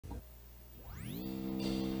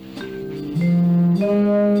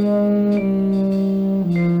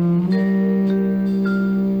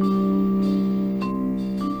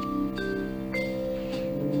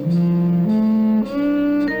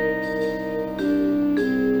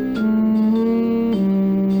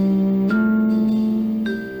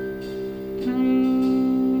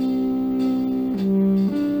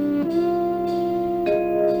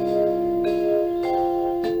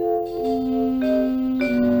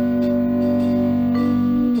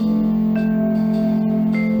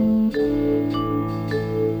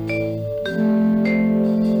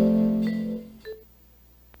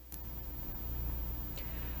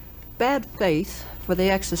Bad faith, for the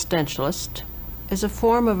existentialist, is a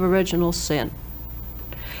form of original sin.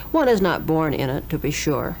 One is not born in it, to be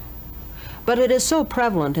sure, but it is so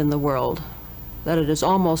prevalent in the world that it is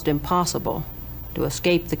almost impossible to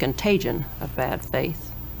escape the contagion of bad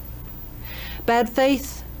faith. Bad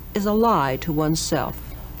faith is a lie to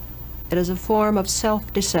oneself. It is a form of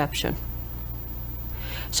self-deception.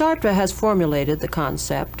 Sartre has formulated the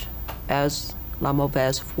concept as la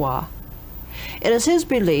mauvaise foi. It is his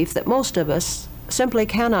belief that most of us simply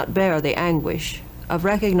cannot bear the anguish of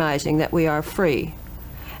recognizing that we are free,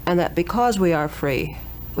 and that because we are free,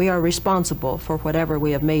 we are responsible for whatever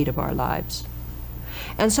we have made of our lives.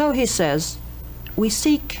 And so he says, we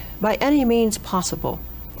seek by any means possible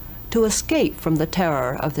to escape from the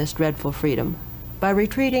terror of this dreadful freedom by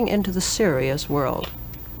retreating into the serious world.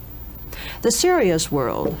 The serious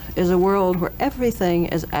world is a world where everything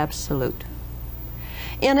is absolute.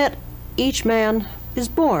 In it, each man is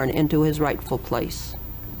born into his rightful place.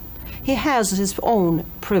 He has his own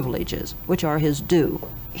privileges, which are his due.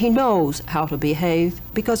 He knows how to behave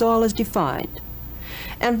because all is defined.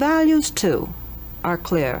 And values, too, are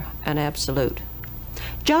clear and absolute,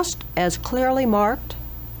 just as clearly marked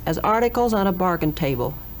as articles on a bargain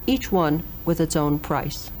table, each one with its own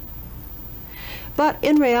price. But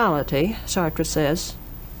in reality, Sartre says,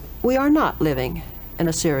 we are not living in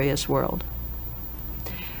a serious world.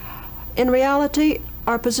 In reality,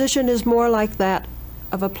 our position is more like that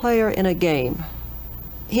of a player in a game.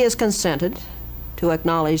 He has consented to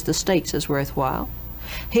acknowledge the stakes as worthwhile.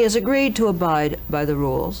 He has agreed to abide by the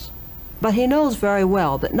rules, but he knows very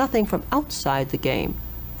well that nothing from outside the game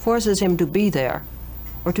forces him to be there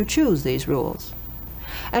or to choose these rules.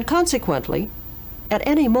 And consequently, at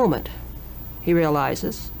any moment, he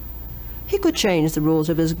realizes, he could change the rules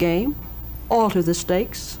of his game, alter the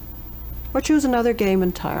stakes, or choose another game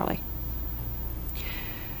entirely.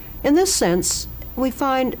 In this sense, we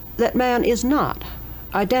find that man is not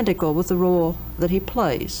identical with the role that he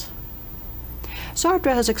plays.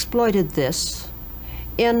 Sartre has exploited this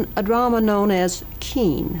in a drama known as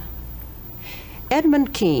Kean.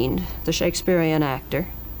 Edmund Kean, the Shakespearean actor,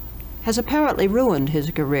 has apparently ruined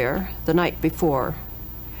his career the night before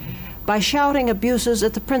by shouting abuses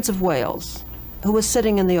at the Prince of Wales, who was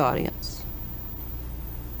sitting in the audience.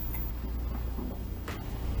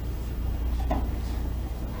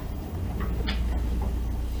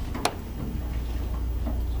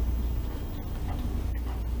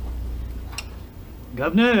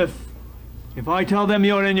 Governor, if I tell them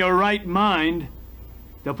you're in your right mind,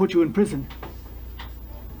 they'll put you in prison.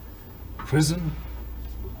 Prison?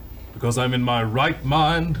 Because I'm in my right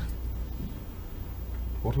mind?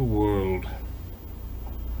 What a world.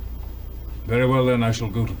 Very well then, I shall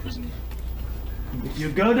go to prison. If you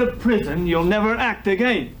go to prison, you'll never act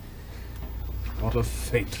again. What a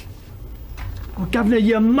fate. Oh, Governor,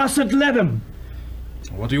 you mustn't let him.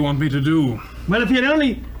 What do you want me to do? Well, if you'd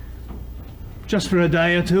only... just for a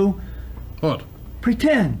day or two. What?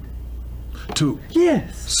 Pretend. To?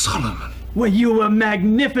 Yes. Solomon. Well, you were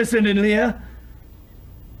magnificent in Lear.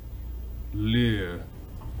 Lear.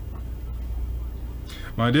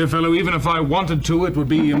 My dear fellow, even if I wanted to, it would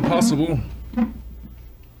be impossible.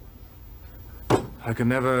 I can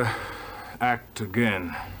never act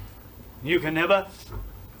again. You can never?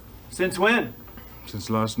 Since when? Since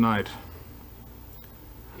last night.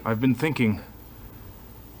 I've been thinking.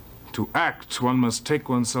 To act, one must take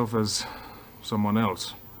oneself as someone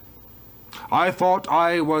else. I thought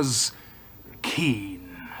I was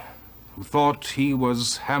Kean, who thought he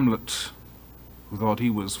was Hamlet, who thought he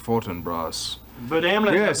was Fortinbras. But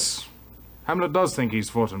Hamlet... Yes, Hamlet does think he's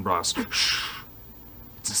Fortinbras. Shh!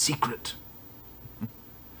 It's a secret.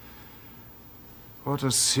 What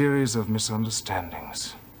a series of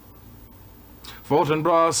misunderstandings.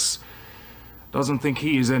 Fortinbras doesn't think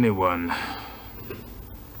he is anyone.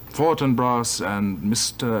 Fortinbras and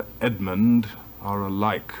Mr. Edmund are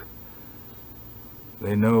alike.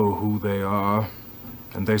 They know who they are,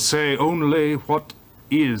 and they say only what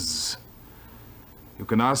is. You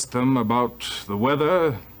can ask them about the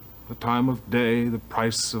weather, the time of day, the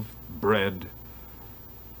price of bread,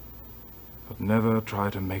 but never try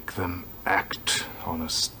to make them act on a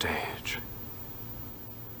stage.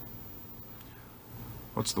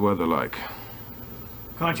 What's the weather like?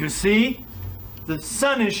 Can't you see? The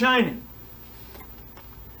sun is shining.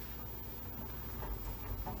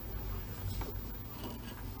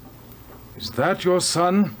 Is that your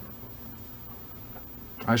sun?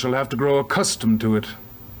 I shall have to grow accustomed to it.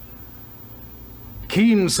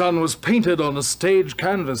 Keane's sun was painted on a stage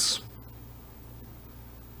canvas.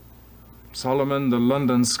 Solomon, the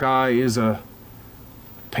London sky is a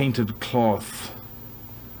painted cloth.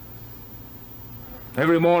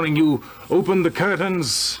 Every morning you opened the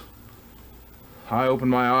curtains. I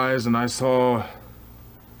opened my eyes and I saw...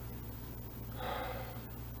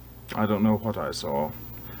 I don't know what I saw.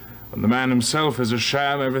 When the man himself is a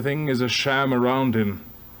sham, everything is a sham around him.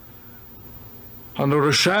 Under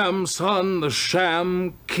a sham sun, the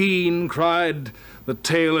sham Keane cried the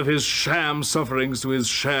tale of his sham sufferings to his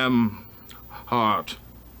sham heart.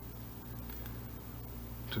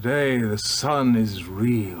 Today the sun is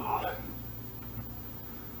real.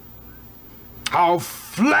 How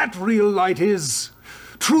flat real light is!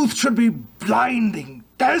 Truth should be blinding,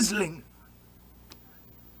 dazzling.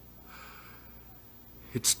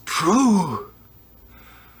 It's true.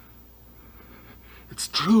 It's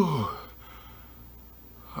true.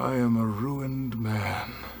 I am a ruined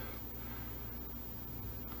man.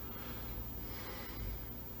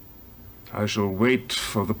 I shall wait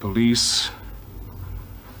for the police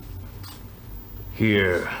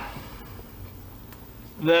here.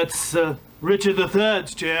 That's Richard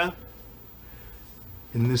III's chair.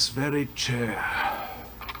 In this very chair.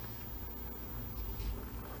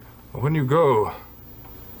 When you go,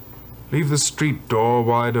 leave the street door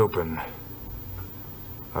wide open.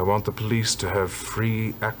 I want the police to have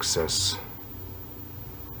free access.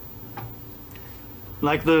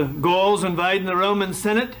 Like the Gauls invading the Roman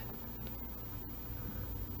Senate?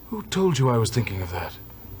 Who told you I was thinking of that?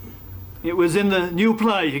 It was in the new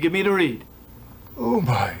play you give me to read. Oh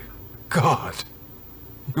my God.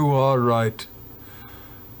 You are right.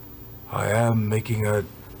 I am making a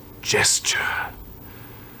gesture.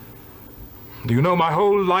 Do you know my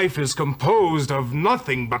whole life is composed of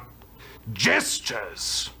nothing but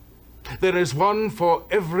gestures? There is one for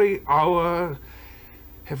every hour,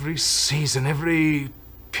 every season, every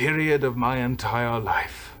period of my entire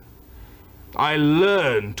life. I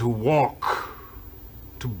learn to walk,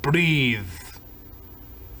 to breathe,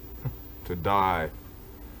 to die.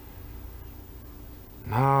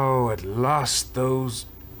 Now, at last, those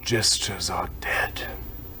gestures are dead,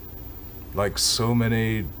 like so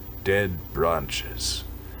many dead branches.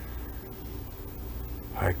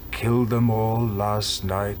 I killed them all last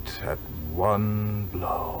night at one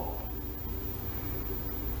blow.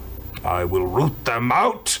 I will root them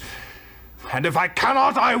out, and if I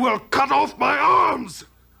cannot, I will cut off my arms!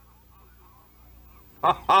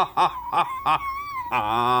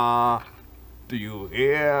 Do you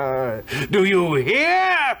hear? Do you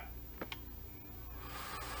hear?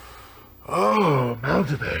 Oh,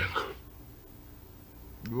 Mountebank.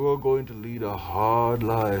 You are going to lead a hard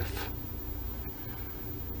life.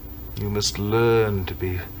 You must learn to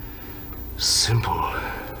be simple.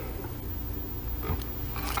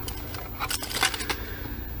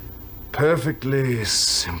 Perfectly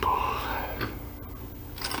simple.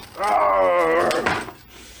 Out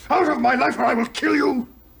of my life or I will kill you!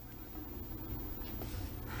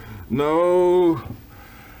 No.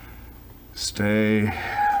 Stay.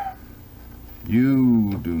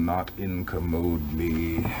 You do not incommode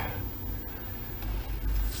me.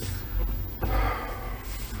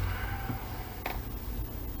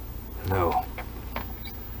 No.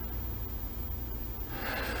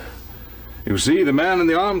 You see, the man in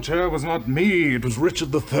the armchair was not me, it was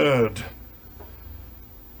Richard III.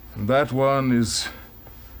 And that one is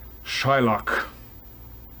Shylock.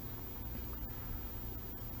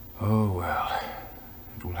 Oh, well,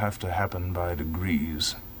 it will have to happen by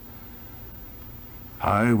degrees.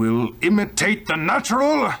 I will imitate the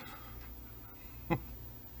natural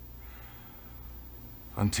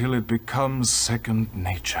until it becomes second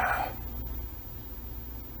nature.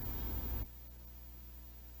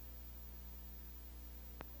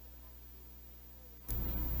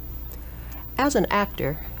 As an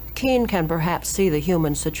actor, Keane can perhaps see the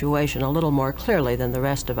human situation a little more clearly than the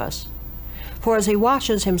rest of us. For as he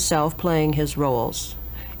watches himself playing his roles,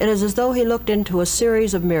 it is as though he looked into a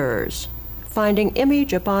series of mirrors, finding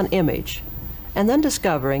image upon image, and then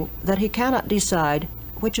discovering that he cannot decide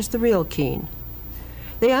which is the real Keane.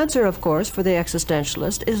 The answer, of course, for the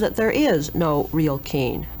existentialist is that there is no real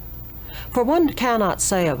Keane. For one cannot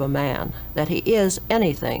say of a man that he is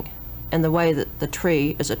anything in the way that the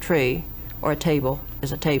tree is a tree or a table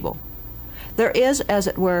is a table. There is, as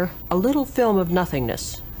it were, a little film of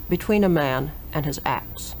nothingness between a man and his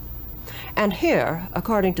acts. And here,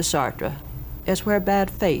 according to Sartre, is where bad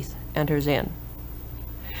faith enters in.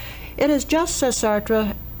 It is just, says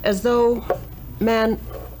Sartre, as though man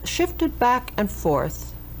shifted back and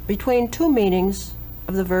forth between two meanings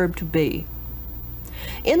of the verb to be.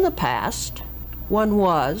 In the past, one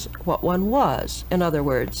was what one was. In other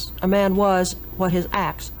words, a man was what his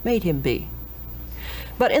acts made him be.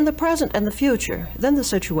 But in the present and the future, then the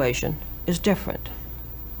situation is different.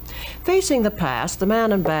 Facing the past, the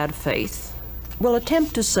man in bad faith will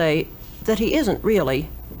attempt to say that he isn't really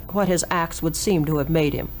what his acts would seem to have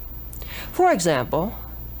made him. For example,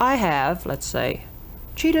 I have, let's say,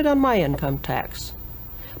 cheated on my income tax,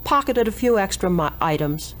 pocketed a few extra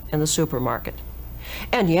items in the supermarket.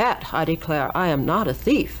 And yet, I declare, I am not a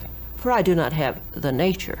thief, for I do not have the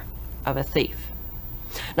nature of a thief.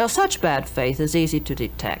 Now, such bad faith is easy to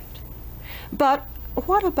detect. But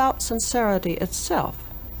what about sincerity itself?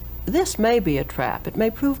 This may be a trap. It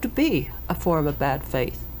may prove to be a form of bad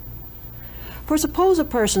faith. For suppose a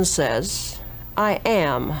person says, I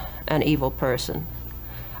am an evil person.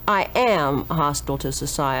 I am hostile to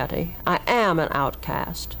society. I am an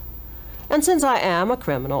outcast. And since I am a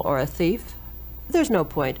criminal or a thief, there's no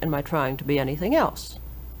point in my trying to be anything else.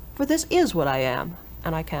 For this is what I am,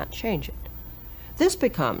 and I can't change it. This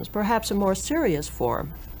becomes perhaps a more serious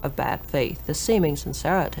form of bad faith, the seeming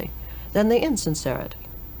sincerity, than the insincerity.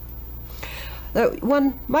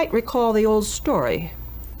 One might recall the old story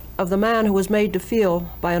of the man who was made to feel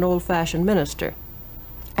by an old-fashioned minister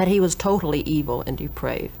that he was totally evil and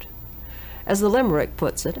depraved. As the limerick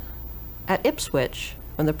puts it, at Ipswich,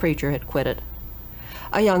 when the preacher had quitted,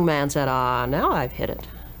 a young man said, "Ah, now I've hit it.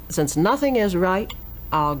 Since nothing is right,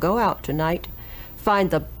 I'll go out tonight, find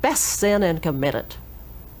the best sin and commit it."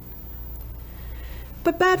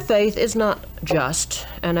 But bad faith is not just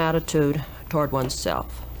an attitude toward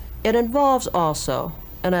oneself. It involves also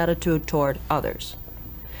an attitude toward others.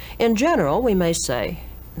 In general, we may say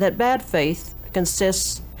that bad faith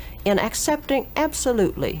consists in accepting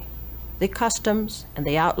absolutely the customs and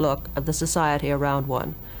the outlook of the society around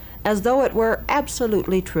one, as though it were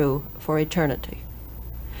absolutely true for eternity.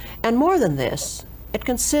 And more than this, it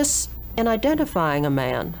consists in identifying a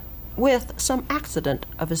man with some accident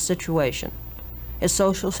of his situation, his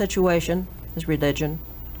social situation, his religion,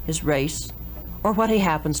 his race, or what he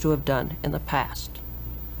happens to have done in the past.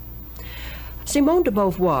 Simone de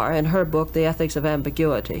Beauvoir, in her book, The Ethics of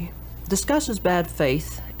Ambiguity, discusses bad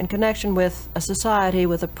faith in connection with a society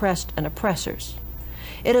with oppressed and oppressors.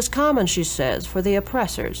 It is common, she says, for the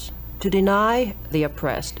oppressors to deny the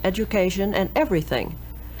oppressed education and everything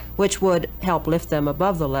which would help lift them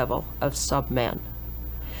above the level of sub-men.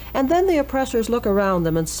 And then the oppressors look around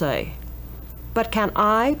them and say, "But can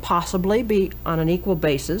I possibly be on an equal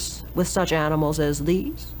basis with such animals as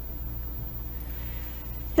these?"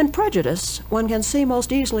 In prejudice, one can see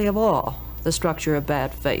most easily of all the structure of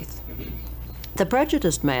bad faith. The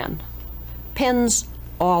prejudiced man pins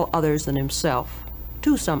all others than himself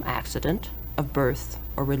to some accident of birth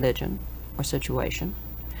or religion or situation,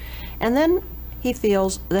 and then he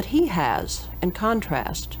feels that he has, in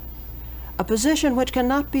contrast, a position which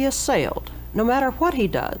cannot be assailed. No matter what he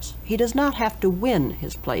does not have to win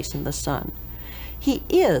his place in the sun. He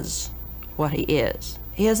is what he is.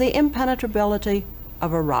 He has the impenetrability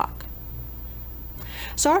of a rock.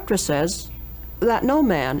 Sartre says that no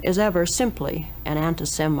man is ever simply an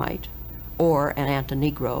anti-Semite or an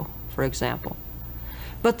anti-Negro, for example,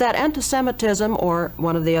 but that anti-Semitism or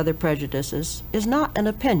one of the other prejudices is not an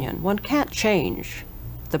opinion. One can't change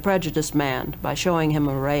the prejudiced man by showing him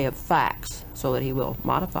an array of facts so that he will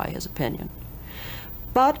modify his opinion.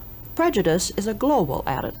 But prejudice is a global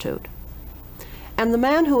attitude. And the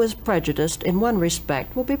man who is prejudiced in one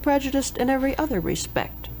respect will be prejudiced in every other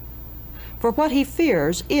respect. For what he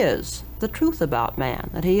fears is the truth about man,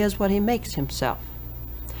 that he is what he makes himself.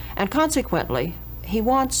 And consequently, he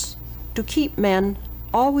wants to keep men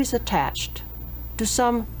always attached to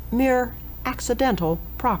some mere accidental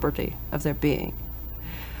property of their being.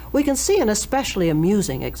 We can see an especially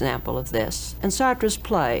amusing example of this in Sartre's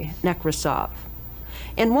play, Nekrasov.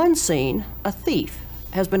 In one scene, a thief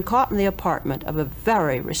has been caught in the apartment of a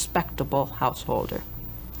very respectable householder.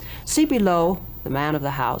 See below, the man of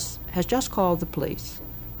the house has just called the police.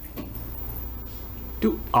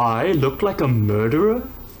 Do I look like a murderer?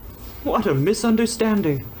 What a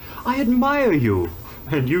misunderstanding. I admire you,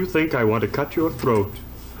 and you think I want to cut your throat.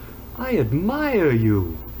 I admire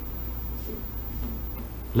you.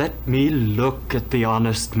 Let me look at the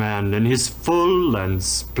honest man in his full and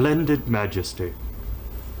splendid majesty.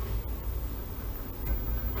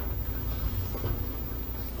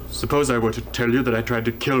 Suppose I were to tell you that I tried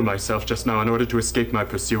to kill myself just now in order to escape my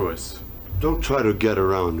pursuers. Don't try to get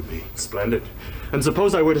around me. Splendid. And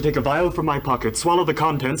suppose I were to take a vial from my pocket, swallow the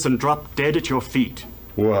contents, and drop dead at your feet.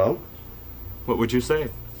 Well? What would you say?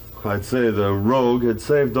 I'd say the rogue had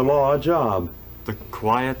saved the law a job. The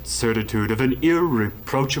quiet certitude of an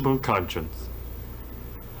irreproachable conscience.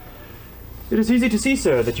 It is easy to see,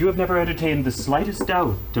 sir, that you have never entertained the slightest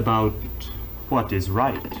doubt about what is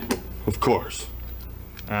right. Of course.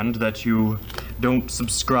 And that you don't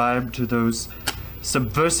subscribe to those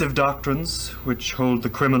subversive doctrines which hold the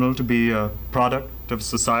criminal to be a product of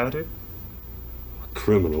society? A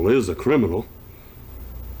criminal is a criminal.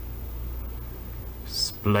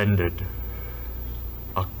 Splendid.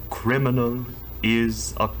 A criminal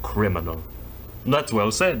is a criminal. That's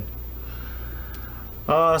well said.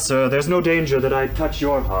 Ah, sir, there's no danger that I touch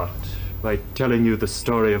your heart by telling you the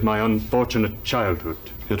story of my unfortunate childhood.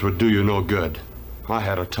 It would do you no good. I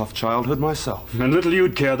had a tough childhood myself. And little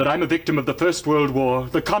you'd care that I'm a victim of the First World War,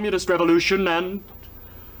 the Communist Revolution, and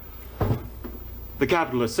the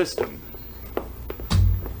capitalist system.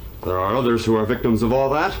 There are others who are victims of all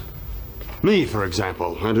that. Me, for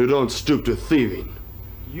example, and who don't stoop to thieving.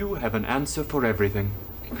 You have an answer for everything.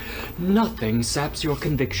 Nothing saps your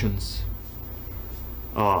convictions.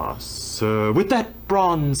 Ah, sir, with that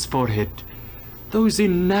bronze forehead, those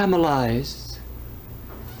enamel eyes,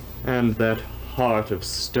 and that heart of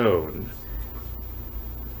stone,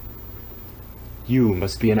 you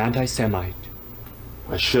must be an anti-Semite.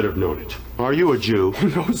 I should have known it. Are you a Jew?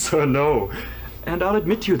 No, sir, no. And I'll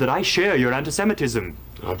admit to you that I share your anti-Semitism.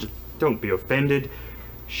 I'll Don't be offended.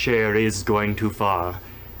 Share is going too far.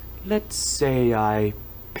 Let's say I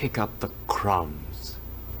pick up the crumbs.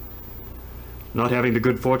 Not having the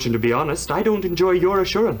good fortune to be honest, I don't enjoy your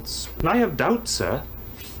assurance. I have doubts, sir.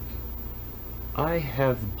 I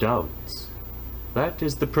have doubts. That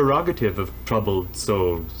is the prerogative of troubled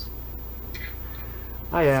souls.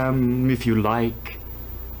 I am, if you like,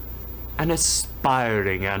 an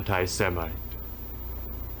aspiring anti-Semite.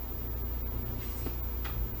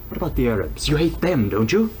 What about the Arabs? You hate them,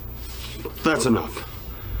 don't you? That's enough.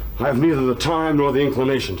 I have neither the time nor the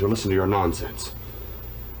inclination to listen to your nonsense.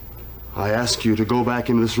 I ask you to go back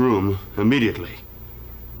into this room immediately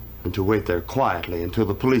and to wait there quietly until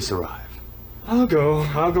the police arrive. I'll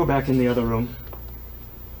go back in the other room.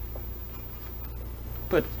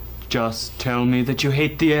 But just tell me that you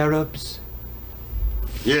hate the Arabs.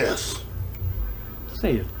 Yes.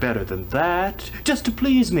 Say it better than that, just to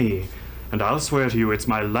please me. And I'll swear to you it's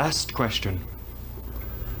my last question.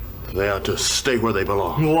 They ought to stay where they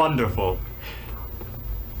belong. Wonderful.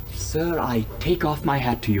 Sir, I take off my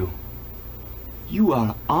hat to you. You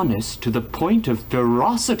are honest to the point of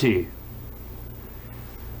ferocity.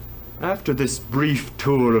 After this brief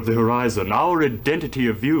tour of the horizon, our identity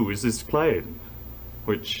of views is plain,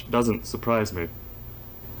 which doesn't surprise me.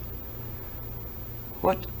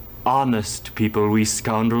 What honest people we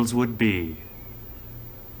scoundrels would be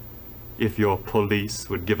if your police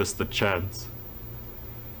would give us the chance.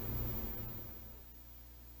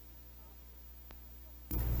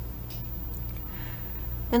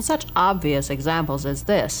 In such obvious examples as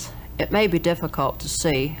this, it may be difficult to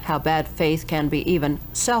see how bad faith can be even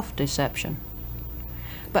self-deception.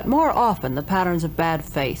 But more often, the patterns of bad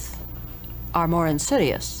faith are more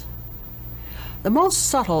insidious. The most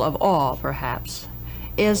subtle of all, perhaps,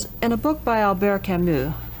 is in a book by Albert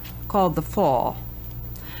Camus called The Fall.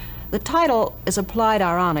 The title is applied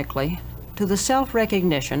ironically to the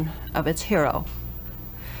self-recognition of its hero.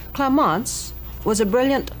 Clemence was a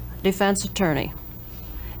brilliant defense attorney,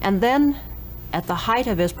 and then, at the height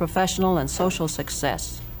of his professional and social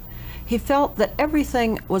success, he felt that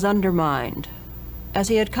everything was undermined, as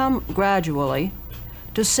he had come gradually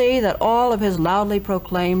to see that all of his loudly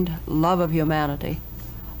proclaimed love of humanity,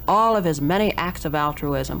 all of his many acts of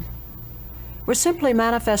altruism, were simply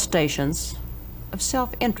manifestations of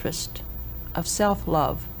self-interest, of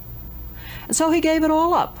self-love. And so he gave it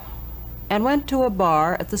all up and went to a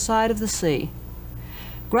bar at the side of the sea,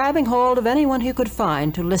 grabbing hold of anyone he could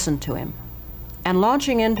find to listen to him, and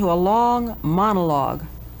launching into a long monologue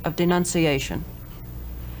of denunciation.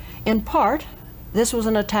 In part, this was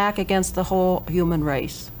an attack against the whole human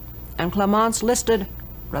race, and Clemence listed,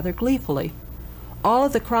 rather gleefully, all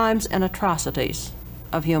of the crimes and atrocities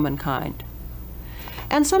of humankind.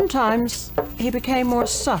 And sometimes he became more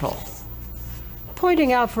subtle,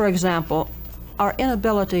 pointing out, for example, our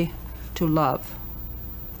inability to love.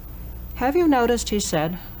 Have you noticed, he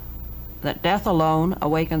said, that death alone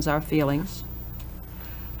awakens our feelings,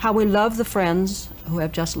 how we love the friends who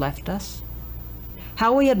have just left us,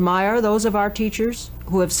 how we admire those of our teachers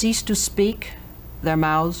who have ceased to speak, their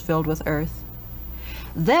mouths filled with earth,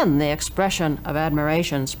 then the expression of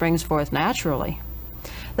admiration springs forth naturally.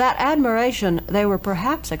 That admiration they were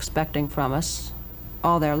perhaps expecting from us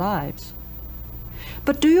all their lives.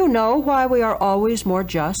 But do you know why we are always more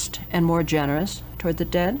just and more generous toward the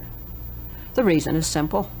dead? The reason is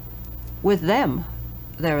simple. With them,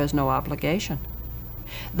 there is no obligation.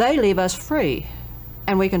 They leave us free,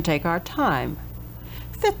 and we can take our time.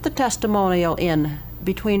 Fit the testimonial in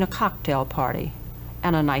between a cocktail party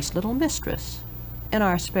and a nice little mistress in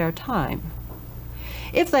our spare time.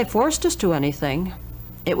 If they forced us to anything,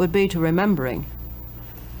 it would be to remembering.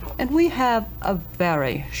 And we have a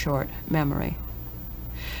very short memory.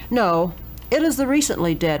 No, it is the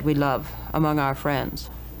recently dead we love among our friends.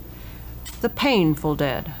 The painful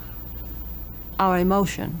dead. Our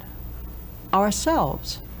emotion.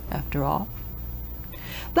 Ourselves, after all.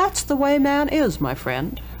 That's the way man is, my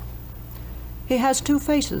friend. He has two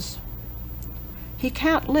faces. He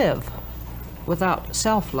can't live without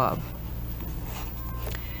self-love.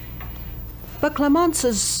 But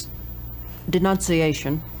Clemence's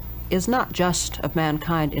denunciation is not just of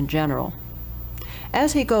mankind in general.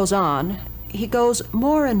 As he goes on, he goes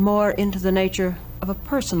more and more into the nature of a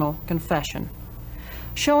personal confession,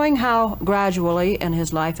 showing how gradually in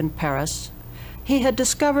his life in Paris he had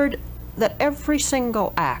discovered that every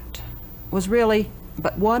single act was really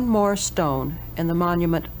but one more stone in the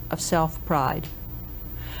monument of self-pride.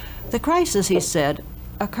 The crisis, he said,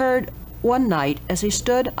 occurred one night as he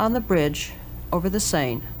stood on the bridge over the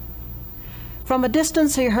Seine. From a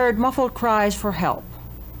distance he heard muffled cries for help,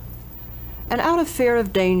 and out of fear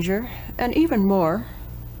of danger, and even more,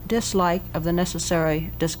 dislike of the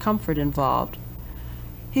necessary discomfort involved,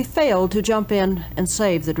 he failed to jump in and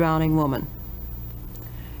save the drowning woman.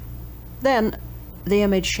 Then the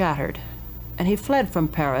image shattered, and he fled from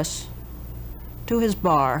Paris to his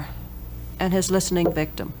bar and his listening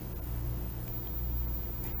victim.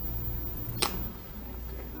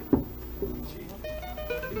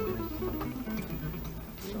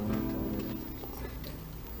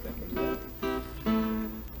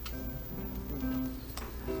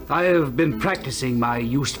 I have been practicing my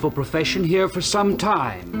useful profession here for some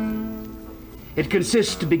time. It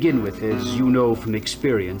consists, to begin with, as you know from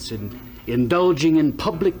experience, in indulging in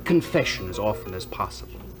public confession as often as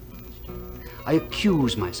possible. I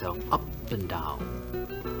accuse myself up and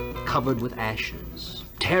down, covered with ashes,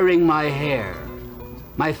 tearing my hair,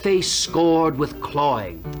 my face scored with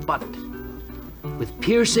clawing, but with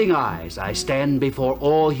piercing eyes I stand before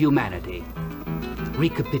all humanity,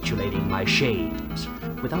 recapitulating my shames,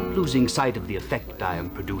 without losing sight of the effect I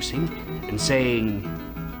am producing, and saying,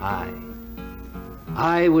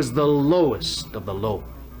 I was the lowest of the low.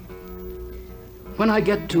 When I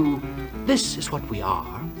get to, this is what we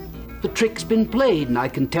are, the trick's been played and I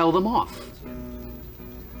can tell them off.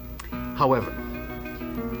 However,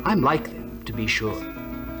 I'm like them, to be sure.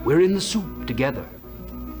 We're in the soup together.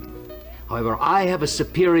 However, I have a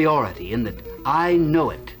superiority in that I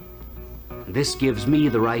know it. This gives me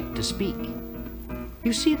the right to speak.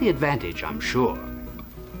 You see the advantage, I'm sure.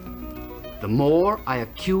 The more I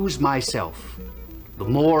accuse myself, the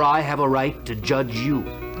more I have a right to judge you.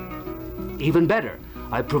 Even better,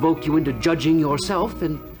 I provoke you into judging yourself,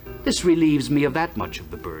 and this relieves me of that much of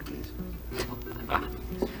the burden.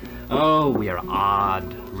 Oh, we are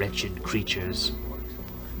odd, wretched creatures.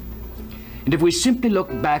 And if we simply look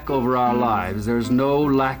back over our lives, there's no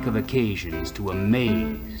lack of occasions to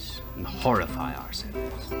amaze and horrify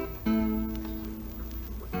ourselves.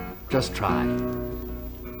 Just try.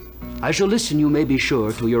 I shall listen, you may be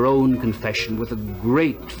sure, to your own confession with a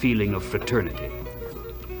great feeling of fraternity.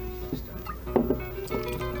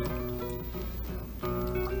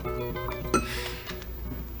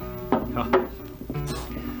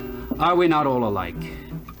 Are we not all alike?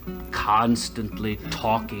 Constantly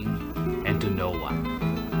talking and to no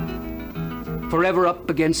one. Forever up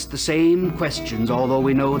against the same questions, although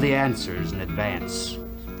we know the answers in advance.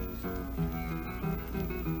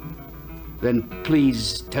 Then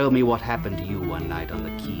please tell me what happened to you one night on the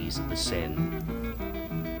quays of the Seine,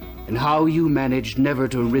 and how you managed never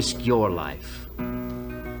to risk your life.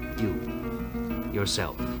 You,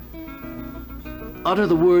 yourself. Utter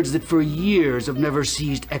the words that for years have never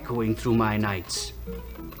ceased echoing through my nights,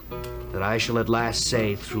 that I shall at last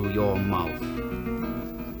say through your mouth.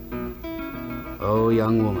 Oh,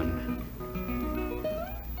 young woman,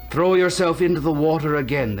 throw yourself into the water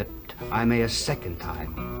again, that I may a second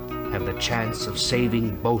time have the chance of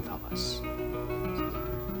saving both of us.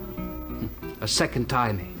 a second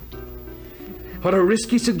timing. What a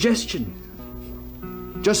risky suggestion.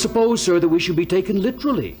 Just suppose, sir, that we should be taken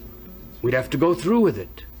literally. We'd have to go through with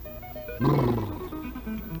it.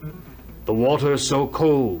 The water's so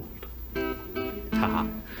cold.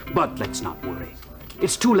 But let's not worry.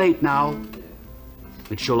 It's too late now.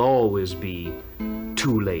 It shall always be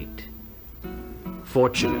too late.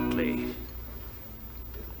 Fortunately.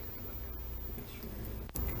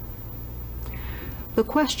 The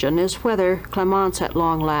question is whether Clemence at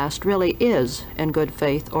long last really is in good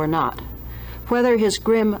faith or not, whether his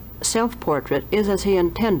grim self-portrait is as he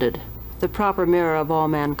intended, the proper mirror of all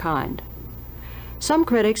mankind. Some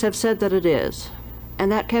critics have said that it is,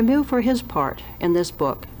 and that Camus, for his part in this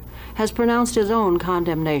book, has pronounced his own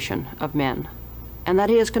condemnation of men, and that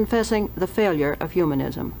he is confessing the failure of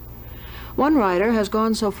humanism. One writer has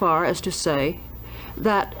gone so far as to say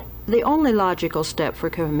that the only logical step for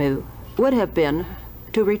Camus would have been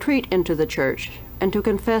to retreat into the church and to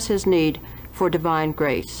confess his need for divine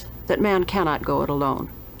grace, that man cannot go it alone.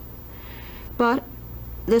 But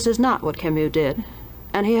this is not what Camus did,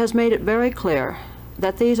 and he has made it very clear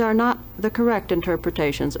that these are not the correct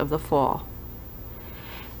interpretations of the fall.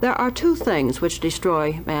 There are two things which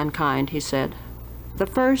destroy mankind, he said. The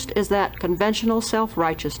first is that conventional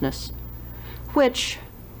self-righteousness, which,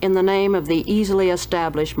 in the name of the easily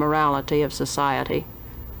established morality of society,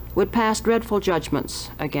 would pass dreadful judgments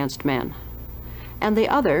against men. And the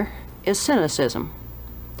other is cynicism,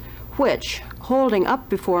 which, holding up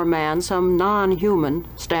before man some non-human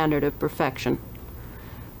standard of perfection,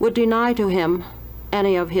 would deny to him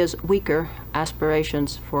any of his weaker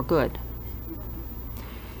aspirations for good.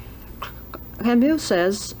 Camus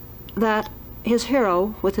says that his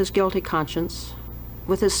hero, with his guilty conscience,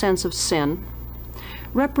 with his sense of sin,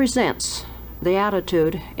 represents the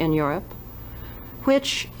attitude in Europe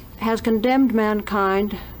which has condemned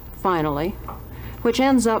mankind finally, which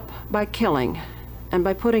ends up by killing and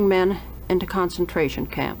by putting men into concentration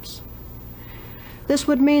camps. This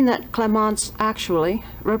would mean that Clemence actually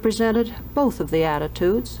represented both of the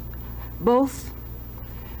attitudes, both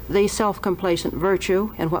the self-complacent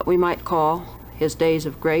virtue in what we might call his days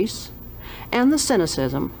of grace, and the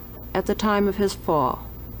cynicism at the time of his fall.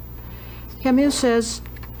 Camus says,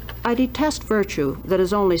 "I detest virtue that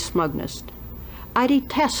is only smugness. I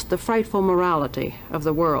detest the frightful morality of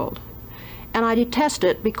the world, and I detest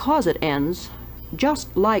it because it ends,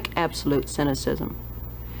 just like absolute cynicism,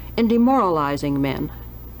 in demoralizing men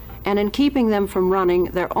and in keeping them from running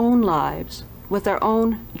their own lives with their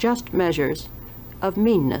own just measures of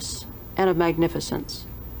meanness and of magnificence."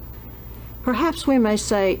 Perhaps we may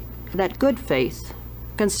say that good faith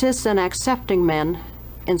consists in accepting men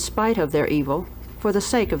in spite of their evil for the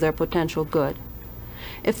sake of their potential good.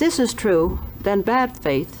 If this is true, then bad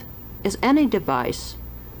faith is any device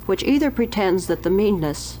which either pretends that the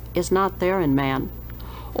meanness is not there in man,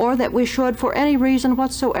 or that we should, for any reason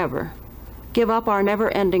whatsoever, give up our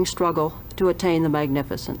never-ending struggle to attain the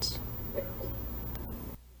magnificence.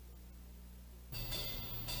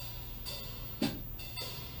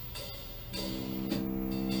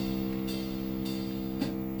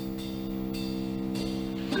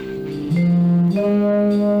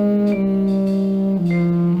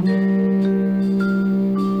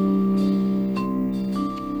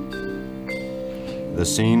 The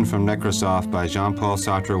scene from Nekrasov by Jean-Paul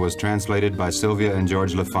Sartre was translated by Sylvia and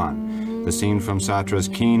George Lafon. The scene from Sartre's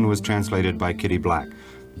Keene was translated by Kitty Black.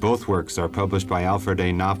 Both works are published by Alfred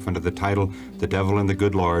A. Knopf under the title The Devil and the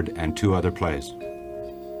Good Lord and two other plays.